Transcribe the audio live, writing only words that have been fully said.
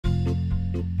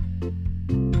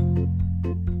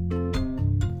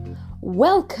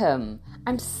Welcome!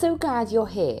 I'm so glad you're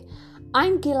here.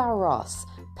 I'm Gila Ross,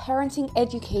 parenting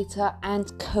educator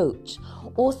and coach,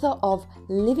 author of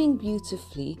Living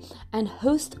Beautifully and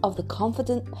host of the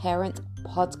Confident Parent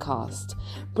podcast,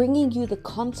 bringing you the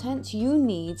content you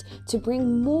need to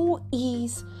bring more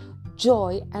ease,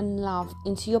 joy and love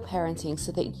into your parenting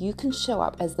so that you can show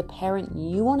up as the parent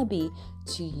you want to be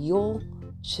to your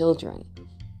children.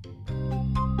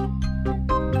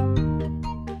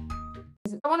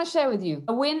 I want to share with you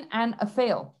a win and a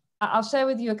fail. I'll share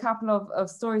with you a couple of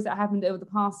stories that happened over the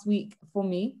past week for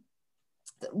me.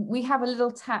 We have a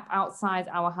little tap outside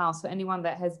our house. For anyone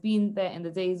that has been there in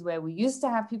the days where we used to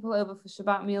have people over for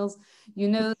Shabbat meals, you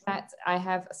know that I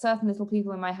have certain little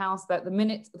people in my house that the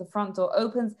minute the front door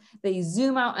opens, they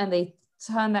zoom out and they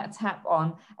turn that tap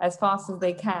on as fast as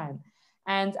they can.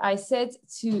 And I said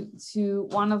to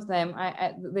one of them,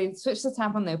 they switched the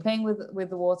tap on, they were playing with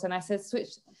the water, and I said, switch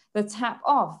the tap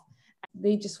off.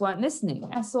 They just weren't listening.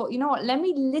 I thought, you know what, let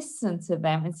me listen to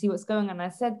them and see what's going on. I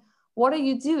said, what are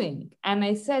you doing? And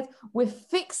they said, we're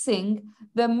fixing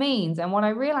the mains. And what I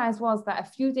realized was that a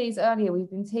few days earlier, we've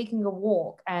been taking a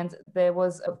walk and there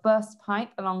was a burst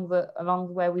pipe along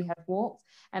where we had walked.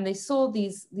 And they saw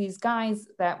these guys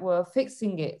that were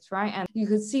fixing it, right? And you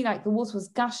could see like the water was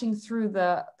gushing through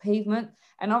the pavement.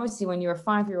 And obviously when you're a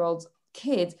 5-year-old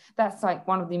kid, that's like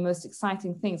one of the most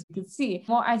exciting things you could see.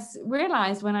 What I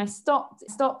realized when I stopped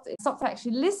to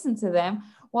actually listen to them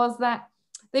was that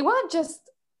they weren't just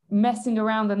messing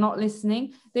around and not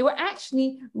listening. They were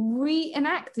actually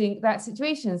reenacting that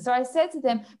situation. So I said to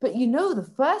them, but you know, the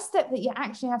first step that you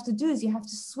actually have to do is you have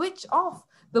to switch off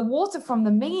the water from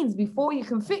the mains before you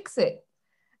can fix it.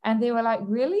 And they were like,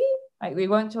 really? Like they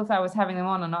weren't sure if I was having them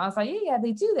on or not. I was like, yeah,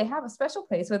 they do. They have a special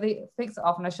place where they fix it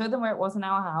off. And I showed them where it was in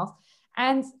our house.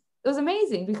 And it was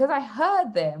amazing because I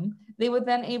heard them. They were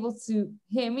then able to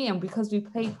hear me. And because we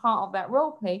played part of that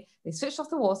role play, they switched off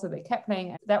the water, they kept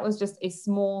playing. That was just a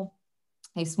small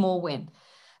win.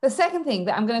 The second thing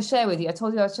that I'm going to share with you, I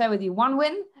told you I'll share with you one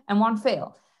win and one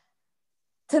fail.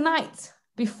 Tonight,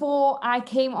 before I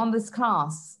came on this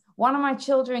class, one of my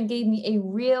children gave me a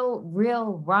real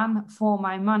run for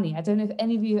my money. I don't know if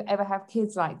any of you ever have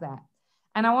kids like that.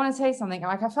 And I want to tell you something,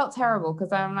 like I felt terrible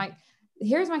because I'm like,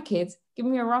 here's my kids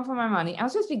giving me a run for my money. I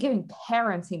was supposed to be giving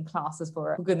parenting classes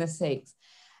for goodness sakes.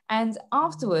 And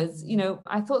afterwards, you know,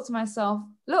 I thought to myself,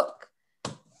 look,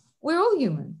 we're all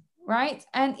human, right?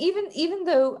 And even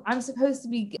though I'm supposed to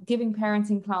be giving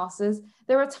parenting classes,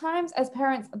 there are times as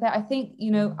parents that I think,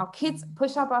 you know, our kids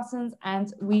push our buttons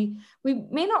and we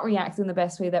may not react in the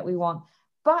best way that we want,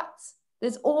 but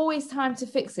there's always time to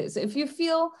fix it. So if you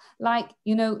feel like,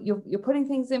 you know, you're putting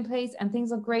things in place and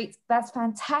things are great, that's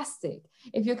fantastic.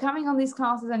 If you're coming on these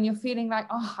classes and you're feeling like,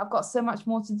 oh, I've got so much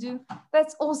more to do,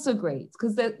 that's also great.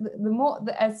 Because the more,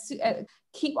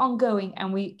 keep on going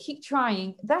and we keep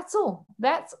trying, that's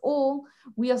all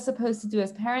we are supposed to do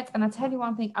as parents. And I tell you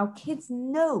one thing, our kids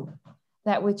know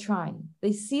that we're trying.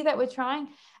 They see that we're trying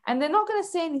and they're not going to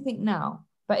say anything now,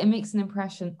 but it makes an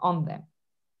impression on them.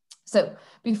 So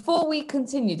before we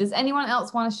continue, does anyone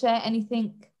else want to share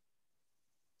anything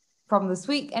from this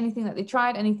week? Anything that they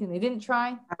tried, anything they didn't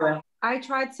try? I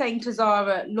tried saying to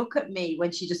Zara, look at me,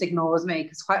 when she just ignores me,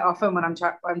 because quite often when I'm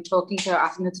talking to her,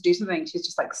 asking her to do something, she's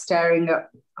just like staring at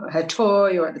her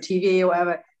toy or at the TV or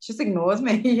whatever. She just ignores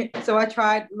me. So I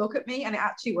tried look at me and it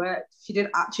actually worked. She did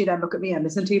actually then look at me and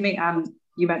listen to me, and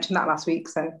you mentioned that last week,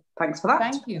 so thanks for that.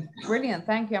 Thank you. Brilliant.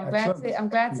 Thank you. I'm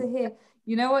glad to hear.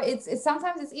 You know what? It's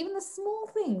sometimes it's even the small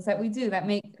things that we do that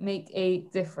make a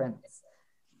difference.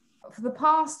 For the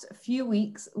past few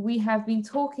weeks, we have been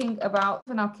talking about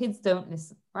when our kids don't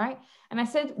listen, right? And I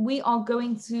said we are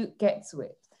going to get to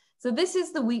it. So this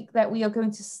is the week that we are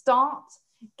going to start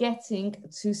getting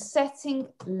to setting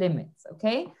limits,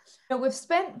 okay? So we've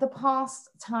spent the past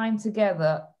time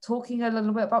together talking a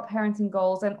little bit about parenting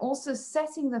goals and also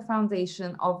setting the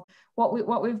foundation of what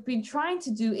we've been trying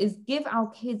to do is give our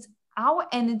kids our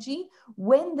energy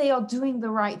when they are doing the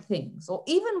right things, or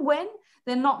even when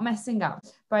they're not messing up,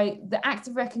 by the act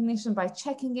of recognition, by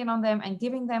checking in on them and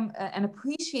giving them and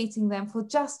appreciating them for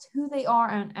just who they are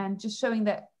and just showing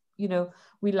that, you know,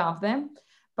 we love them,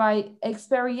 by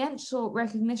experiential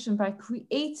recognition, by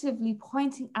creatively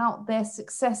pointing out their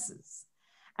successes,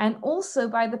 and also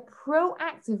by the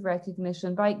proactive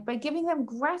recognition, by giving them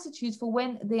gratitude for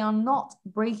when they are not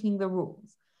breaking the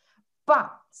rules.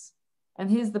 But, and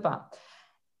here's the but,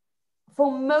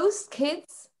 for most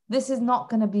kids, this is not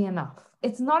going to be enough.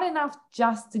 It's not enough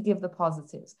just to give the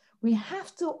positives. We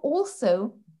have to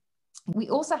also we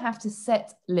also have to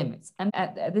set limits. And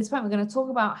at this point, we're going to talk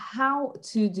about how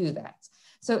to do that.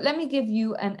 So let me give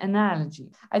you an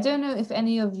analogy. I don't know if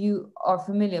any of you are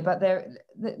familiar, but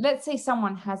let's say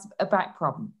someone has a back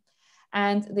problem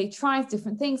and they try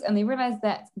different things and they realize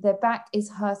that their back is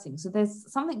hurting. So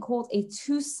there's something called a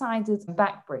two-sided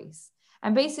back brace.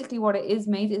 And basically what it is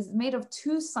made of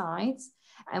two sides.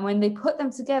 And when they put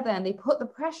them together and they put the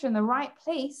pressure in the right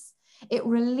place, it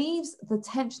relieves the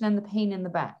tension and the pain in the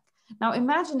back. Now,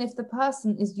 imagine if the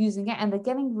person is using it and they're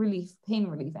getting pain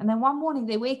relief. And then one morning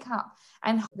they wake up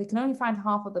and they can only find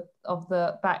half of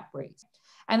the back brace.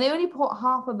 And they only put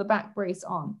half of the back brace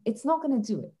on. It's not going to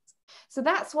do it. So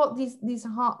that's what these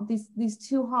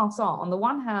two halves are. On the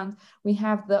one hand, we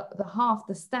have the half,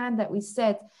 the stand that we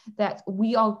said that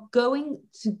we are going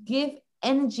to give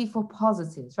energy for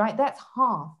positives, right? That's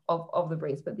half of the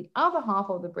brace. But the other half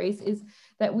of the brace is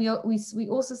that we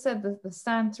also said that the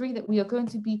stand 3 that we are going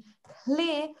to be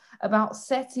clear about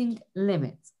setting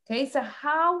limits. Okay, so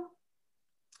how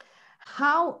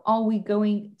are we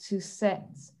going to set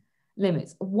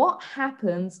limits? What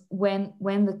happens when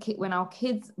our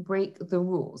kids break the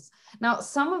rules? Now,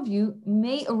 some of you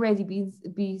may already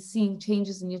be seeing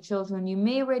changes in your children. You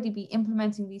may already be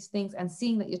implementing these things and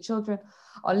seeing that your children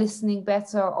are listening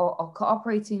better or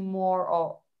cooperating more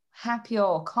or happier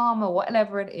or calmer,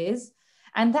 whatever it is.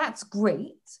 And that's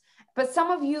great. But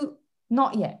some of you,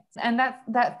 not yet. And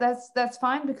that's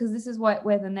fine, because this is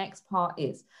where the next part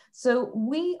is. So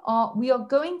we are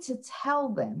going to tell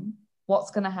them what's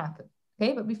going to happen.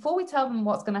 Okay, but before we tell them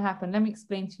what's going to happen, let me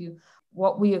explain to you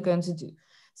what we are going to do.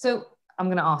 So I'm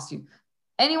going to ask you,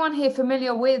 anyone here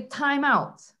familiar with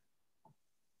timeout?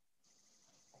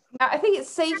 Now, I think it's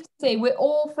safe to say we're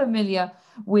all familiar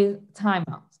with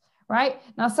timeouts, right?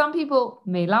 Now, some people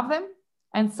may love them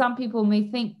and some people may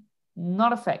think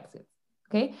not effective.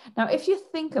 Okay, now if you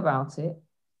think about it,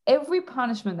 every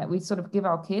punishment that we sort of give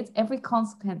our kids, every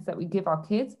consequence that we give our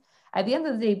kids, at the end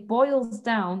of the day, boils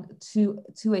down to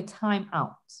a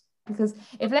timeout. Because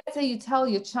if, let's say, you tell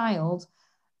your child,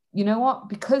 you know what,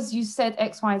 because you said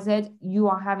X, Y, Z, you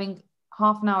are having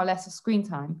half an hour less of screen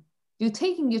time, you're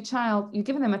taking your child, you're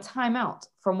giving them a timeout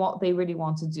from what they really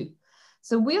want to do.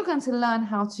 So we're going to learn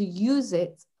how to use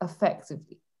it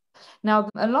effectively. Now,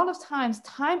 a lot of times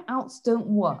timeouts don't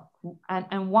work.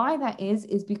 And why that is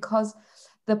because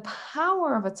the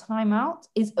power of a timeout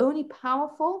is only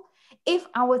powerful if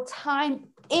our time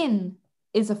in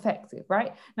is effective,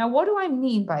 right? Now, what do I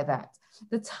mean by that?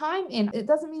 The time in, it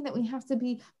doesn't mean that we have to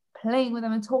be playing with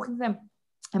them and talking to them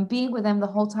and being with them the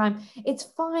whole time. It's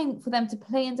fine for them to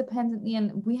play independently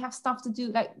and we have stuff to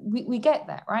do. Like we get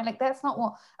that, right? Like that's not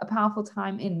what a powerful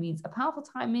time in means. A powerful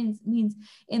time means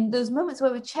in those moments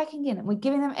where we're checking in and we're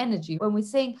giving them energy, when we're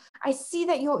saying, I see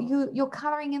that you're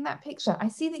coloring in that picture. I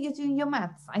see that you're doing your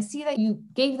maths. I see that you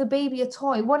gave the baby a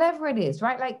toy, whatever it is,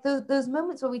 right? Like those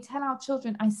moments where we tell our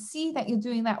children, I see that you're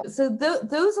doing that. So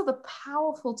those are the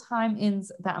powerful time ins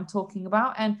that I'm talking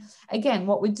about. And again,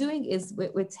 what we're doing is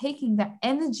we're taking that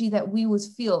energy that we would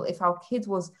feel if our kid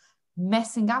was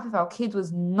messing up, if our kid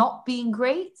was not being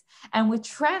great, and we're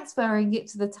transferring it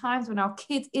to the times when our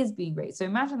kid is being great. So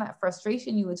imagine that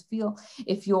frustration you would feel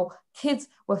if your kids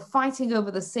were fighting over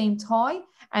the same toy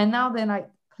and now they're like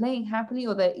playing happily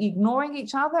or they're ignoring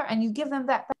each other, and you give them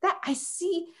that I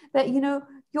see that, you know,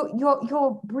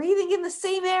 you're breathing in the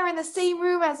same air in the same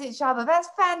room as each other. That's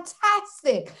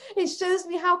fantastic. It shows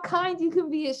me how kind you can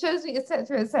be. It shows me,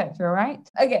 etc., right?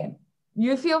 Again,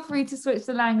 you feel free to switch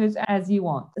the language as you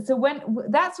want. So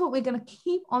that's what we're going to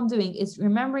keep on doing, is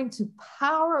remembering to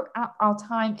power up our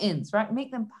time ins, right? Make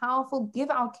them powerful, give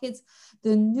our kids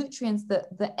the nutrients,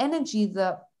 the energy,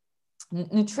 the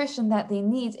nutrition that they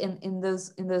need in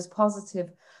those positive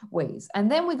ways.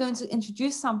 And then we're going to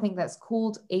introduce something that's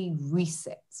called a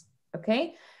reset.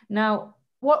 Okay. Now,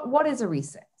 what is a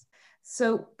reset?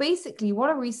 So basically what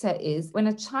a reset is, when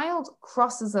a child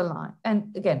crosses a line,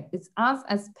 and again, it's us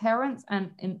as parents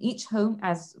and in each home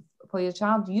as for your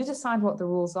child, you decide what the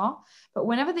rules are, but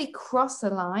whenever they cross a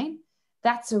line,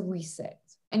 that's a reset.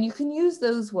 And you can use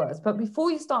those words, but before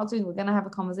you start doing, we're going to have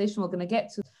a conversation. We're going to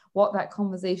get to what that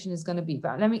conversation is going to be.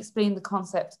 But let me explain the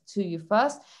concept to you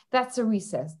first. That's a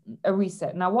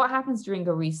reset. Now, what happens during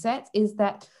a reset is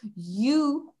that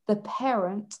you, the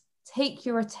parent, take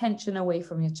your attention away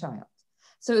from your child.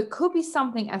 So it could be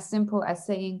something as simple as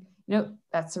saying, you know,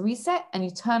 that's a reset, and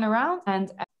you turn around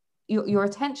and your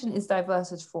attention is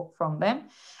diverted from them.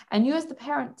 And you as the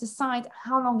parent decide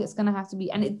how long it's going to have to be.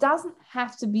 And it doesn't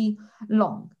have to be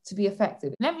long to be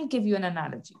effective. Let me give you an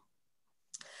analogy.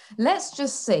 Let's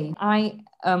just say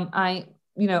I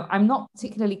I'm not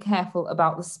particularly careful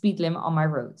about the speed limit on my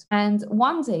road. And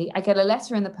one day I get a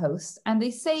letter in the post and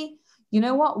they say, you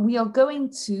know what, we are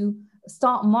going to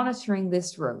start monitoring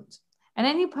this road. And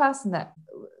any person that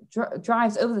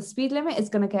drives over the speed limit is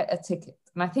going to get a ticket.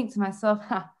 And I think to myself,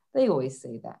 they always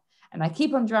say that. And I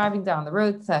keep on driving down the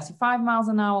road, 35 miles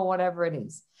an hour, whatever it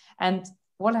is. And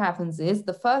what happens is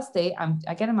the first day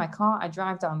I get in my car, I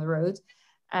drive down the road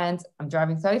and I'm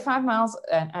driving 35 miles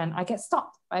and I get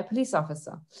stopped by a police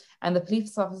officer. And the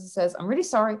police officer says, I'm really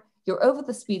sorry, you're over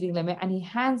the speeding limit. And he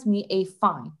hands me a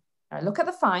fine. I look at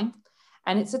the fine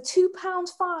and it's a £2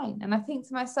 fine. And I think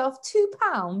to myself,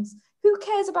 £2? Who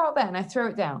cares about that? And I throw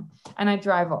it down and I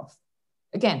drive off.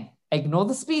 Again, ignore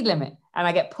the speed limit and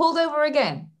I get pulled over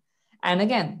again. And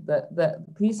again, the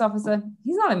police officer,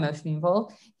 he's not emotionally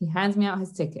involved. He hands me out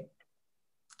his ticket.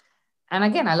 And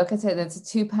again, I look at it and it's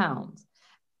a £2.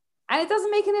 And it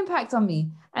doesn't make an impact on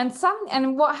me. And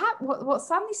what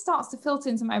suddenly starts to filter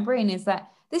into my brain is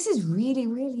that this is really,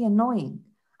 really annoying.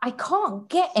 I can't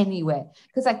get anywhere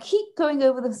because I keep going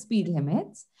over the speed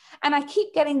limit and I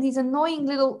keep getting these annoying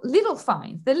little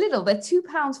fines. They're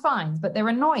 £2 fines, but they're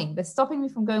annoying. They're stopping me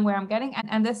from going where I'm getting,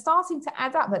 and they're starting to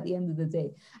add up at the end of the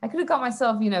day. I could have got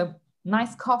myself,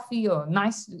 nice coffee or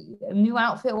nice new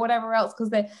outfit or whatever else, because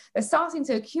they're starting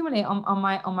to accumulate on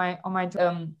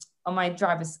my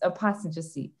driver's passenger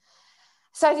seat.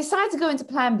 So I decided to go into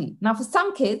plan B. Now, for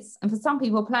some kids and for some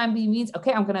people, plan B means,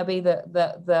 okay, I'm going to obey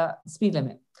the speed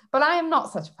limit. But I am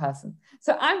not such a person.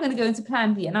 So I'm going to go into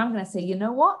plan B and I'm going to say, you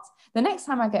know what? The next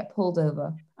time I get pulled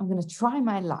over, I'm going to try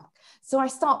my luck. So I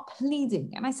start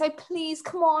pleading and I say, please,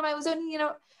 come on. I was only,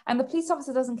 and the police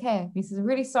officer doesn't care. He says,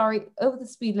 really sorry, over the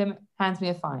speed limit, hands me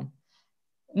a fine.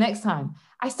 Next time,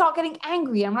 I start getting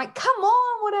angry. I'm like, come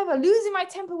on, whatever, losing my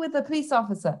temper with the police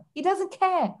officer. He doesn't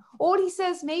care. All he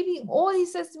says to me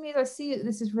is, I see it,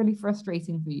 this is really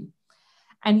frustrating for you.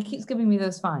 And he keeps giving me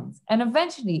those fines. And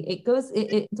eventually it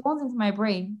dawns into my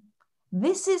brain,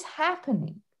 this is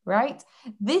happening, right?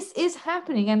 This is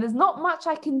happening. And there's not much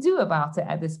I can do about it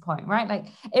at this point, right? Like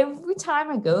every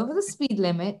time I go over the speed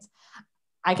limit,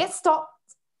 I get stopped.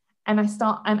 And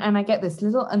I get this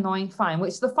little annoying fine,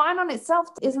 which the fine on itself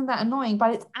isn't that annoying,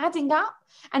 but it's adding up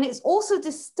and it's also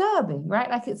disturbing, right?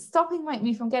 Like it's stopping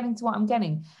me from getting to what I'm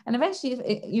getting. And eventually,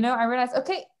 I realized,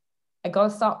 okay, I got to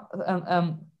stop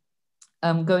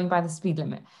going by the speed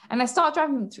limit. And I start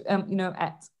driving,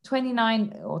 at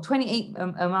 29 or 28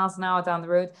 miles an hour down the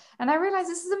road. And I realized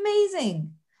this is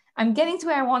amazing. I'm getting to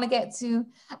where I want to get to.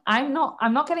 I'm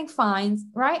not getting fines,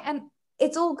 right? And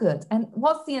it's all good. And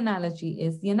what's the analogy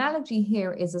is? The analogy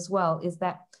here is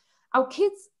that our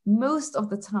kids most of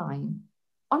the time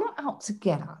are not out to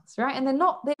get us, right? And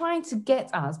they're trying to get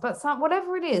us, but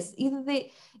whatever it is, either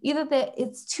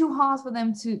it's too hard for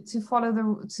them to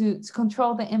follow to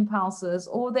control their impulses,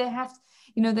 or they have,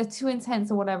 they're too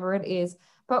intense or whatever it is.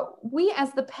 But we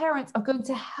as the parents are going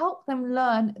to help them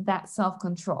learn that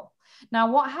self-control.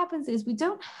 Now, what happens is we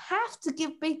don't have to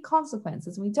give big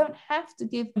consequences. We don't have to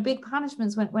give big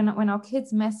punishments when our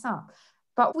kids mess up.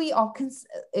 But we are,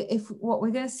 if what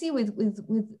we're going to see with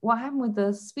what happened with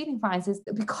the speeding fines is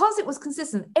because it was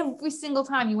consistent every single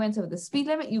time you went over the speed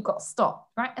limit, you got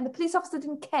stopped, right? And the police officer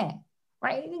didn't care,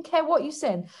 right? He didn't care what you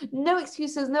said. No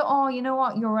excuses, no, oh, you know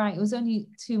what, you're right. It was only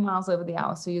 2 miles over the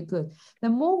hour, so you're good. The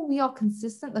more we are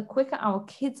consistent, the quicker our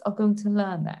kids are going to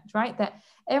learn that, right? That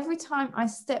every time I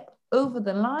step over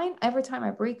the line, every time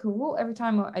I break a rule, every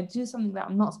time I do something that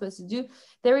I'm not supposed to do,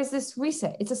 there is this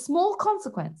reset. It's a small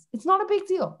consequence. It's not a big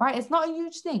deal, right? It's not a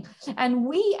huge thing. And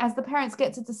we as the parents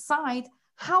get to decide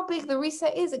how big the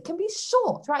reset is. It can be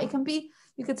short, right? It can be,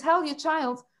 you could tell your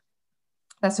child,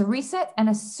 that's a reset. And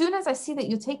as soon as I see that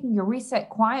you're taking your reset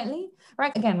quietly,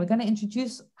 right? Again, we're going to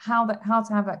introduce how to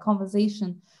have that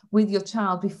conversation with your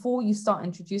child before you start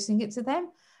introducing it to them.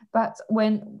 But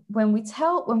when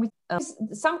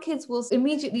some kids will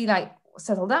immediately like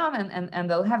settle down and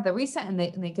they'll have the reset and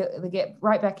they get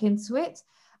right back into it.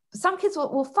 Some kids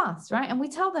will fuss, right? And we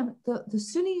tell them the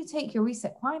sooner you take your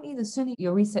reset quietly, the sooner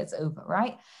your reset's over,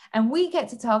 right? And we get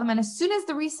to tell them, and as soon as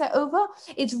the reset over,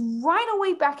 it's right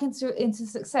away back into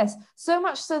success. So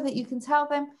much so that you can tell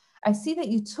them, I see that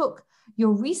you took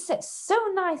your reset so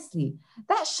nicely.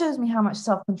 That shows me how much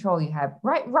self-control you have.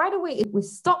 Right away, we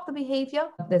stop the behavior.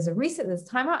 There's a reset, there's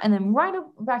timeout, and then right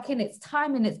back in, it's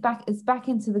time and it's back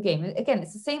into the game. Again,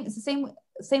 it's the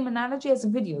same analogy as a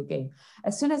video game.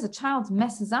 As soon as a child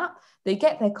messes up, they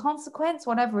get their consequence,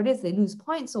 whatever it is, they lose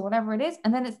points or whatever it is,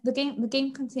 and then it's the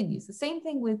game continues. The same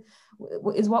thing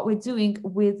is what we're doing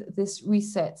with this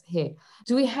reset here.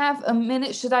 Do we have a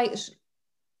minute?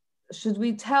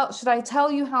 should I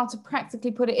tell you how to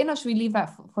practically put it in, or should we leave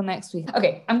that for next week?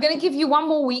 Okay, I'm going to give you one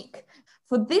more week.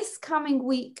 For this coming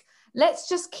week, let's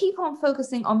just keep on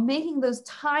focusing on making those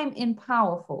time in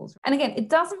powerfuls. And again, it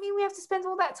doesn't mean we have to spend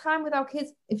all that time with our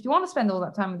kids. If you want to spend all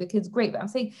that time with the kids, great. But I'm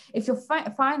saying if you're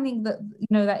finding that,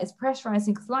 that is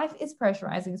pressurizing, because life is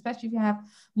pressurizing, especially if you have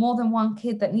more than one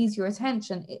kid that needs your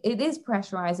attention, it is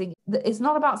pressurizing. It's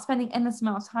not about spending endless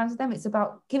amount of time with them. It's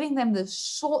about giving them the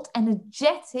short,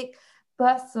 energetic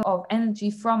bursts of energy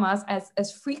from us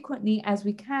as frequently as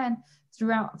we can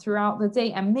throughout the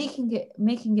day, and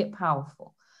making it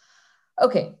powerful.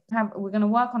 Okay, we're going to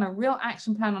work on a real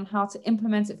action plan on how to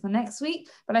implement it for next week.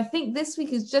 But I think this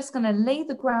week is just going to lay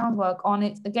the groundwork on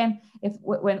it. Again,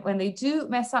 when they do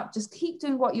mess up, just keep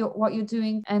doing what you're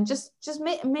doing, and just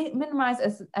minimize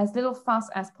as little fuss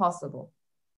as possible.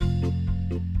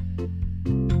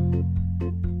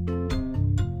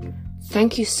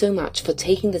 Thank you so much for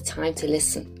taking the time to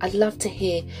listen. I'd love to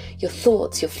hear your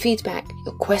thoughts, your feedback,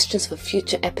 your questions for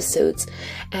future episodes.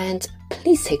 And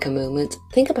please take a moment,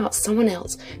 think about someone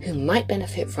else who might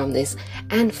benefit from this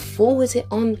and forward it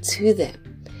on to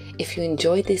them. If you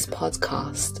enjoyed this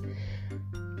podcast,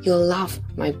 you'll love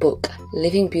my book,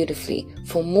 Living Beautifully,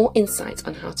 for more insights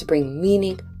on how to bring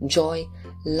meaning, joy,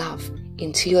 love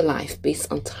into your life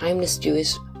based on timeless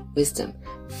Jewish wisdom.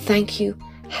 Thank you.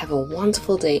 Have a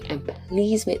wonderful day, and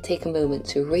please take a moment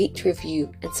to rate,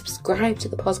 review, and subscribe to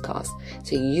the podcast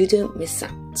so you don't miss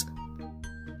out.